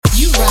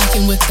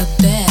rocking with the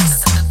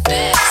best.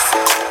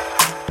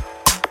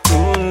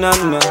 Ooh, na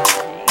na.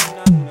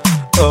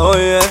 Oh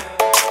yeah.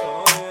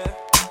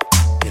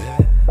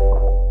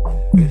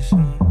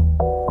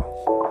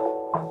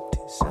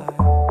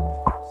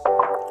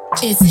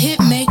 It's hit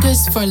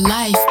makers for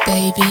life,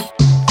 baby.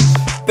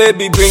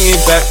 Baby, bring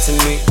it back to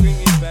me,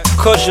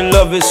 'cause your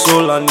love is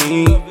all I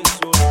need.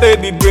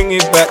 Baby, bring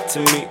it back to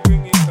me,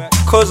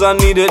 'cause I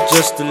need it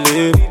just to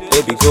live.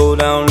 Baby, go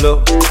down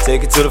low,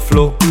 take it to the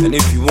floor. And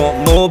if you want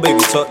more,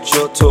 baby, touch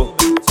your toe.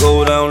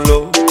 Go down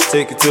low,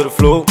 take it to the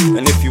floor.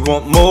 And if you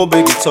want more,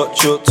 baby,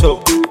 touch your toe.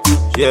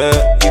 Yeah,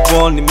 you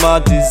wanted my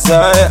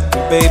desire,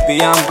 and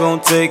baby, I'm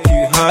gonna take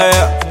you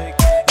higher.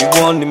 You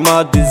wanted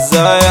my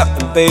desire,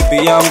 and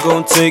baby, I'm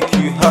gonna take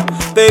you high.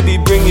 Baby,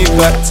 bring it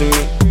back to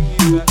me,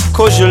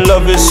 'cause your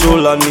love is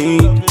all I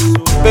need.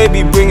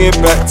 Baby, bring it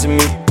back to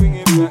me,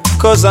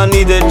 'cause I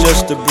need it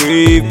just to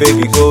breathe.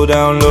 Baby, go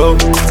down low,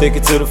 take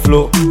it to the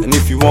floor. And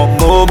if you want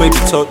more, baby,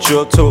 touch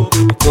your toe.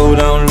 Go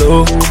down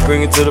low,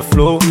 bring it to the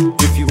floor.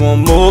 If you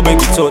want more,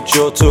 baby, touch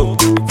your toe.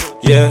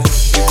 Yeah,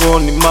 you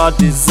wanted my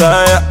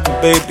desire,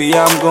 and baby,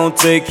 I'm gonna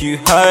take you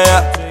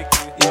higher.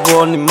 You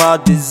wanted my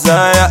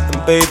desire,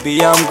 and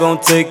baby, I'm gonna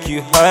take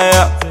you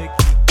higher.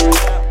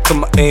 'Cause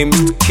my aim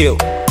is to kill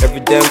every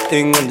damn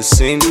thing on the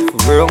scene,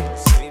 for real.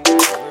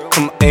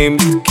 'Cause my aim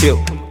is to kill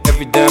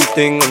every damn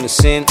thing on the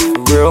scene,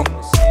 for real.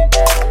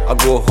 I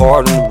go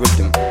hard on the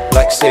rhythm,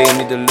 like say you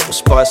need a little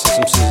spice and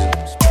some seasoning.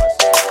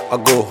 I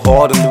go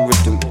hard on the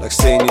rhythm, like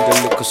say you need a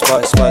little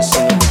spice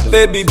on the rhythm.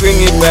 Baby, bring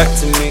it back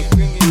to me,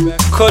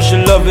 'cause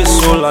your love is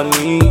all I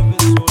need.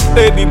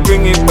 Baby,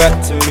 bring it back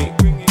to me,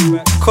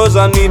 'cause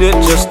I need it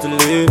just to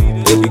live.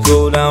 Baby,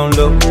 go down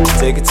low,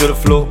 take it to the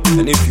floor.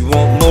 And if you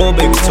want more,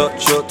 baby,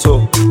 touch your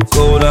toe.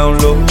 Go down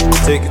low,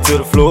 take it to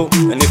the floor.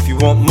 And if you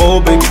want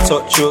more, baby,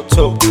 touch your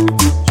toe.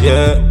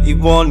 Yeah, you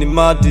wanted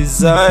my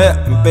desire,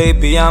 and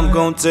baby, I'm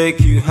gonna take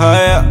you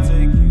higher.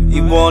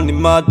 You wanted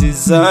my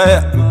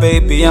desire, and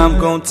baby, I'm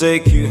gonna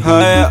take you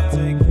higher.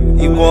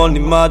 You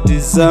wanted my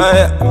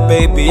desire, and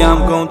baby,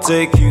 I'm gonna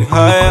take you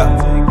higher.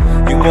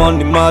 You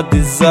wanted my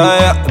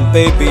desire, and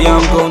baby,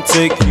 I'm gonna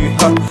take you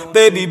high.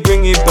 Baby,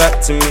 bring it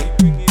back to me,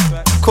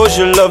 'cause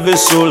your love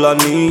is all I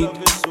need.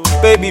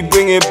 Baby,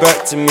 bring it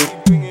back to me,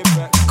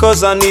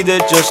 'cause I need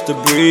it just to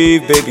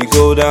breathe. Baby,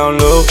 go down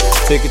low,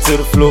 take it to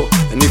the floor.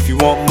 And if you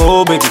want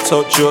more, baby,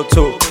 touch your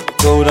toe.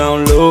 Go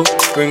down low,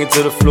 bring it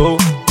to the floor.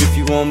 If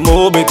you want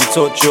more, baby,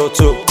 touch your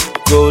toe.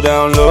 Go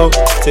down low,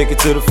 take it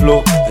to the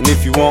floor. And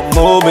if you want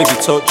more, baby,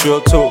 touch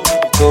your toe.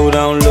 Go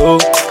down low,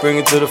 bring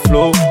it to the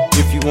floor.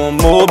 If you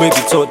want more,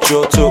 baby, touch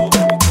your toe.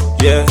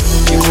 Yeah,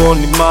 you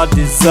wanted my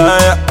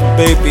desire,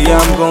 baby,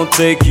 I'm gonna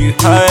take you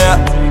higher.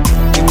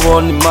 You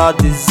wanted my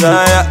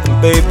desire,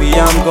 baby,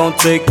 I'm gonna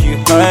take you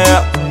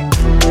higher.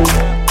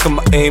 'Cause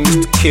my aim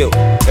is to kill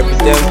every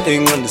damn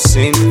thing on the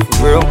scene,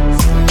 for real.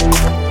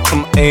 'Cause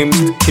my aim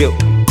is to kill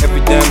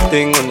every damn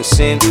thing on the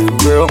scene,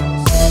 for real.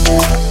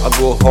 I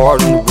go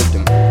hard on the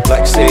rhythm,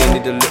 like say you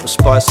need a little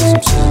spice and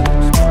some seasoning.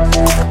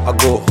 I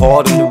go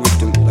hard on the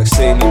rhythm, like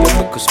say you need a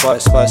little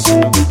spice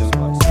in the rhythm.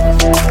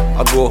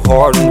 I go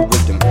hard on the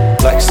rhythm,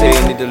 like say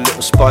you need a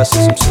little spice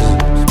and some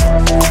seasoning.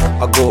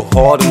 I go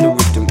hard on the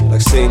rhythm,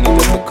 like say you need a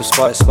little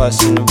spice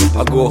in the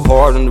rhythm. I go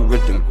hard on the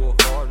rhythm.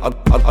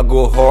 I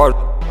go hard.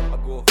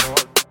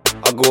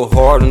 I go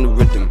hard on the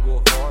rhythm.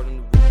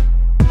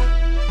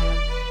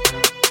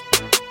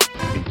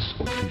 It's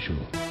official.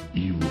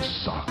 You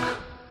suck.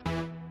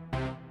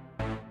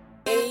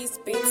 Ace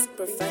Beats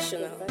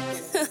Professional.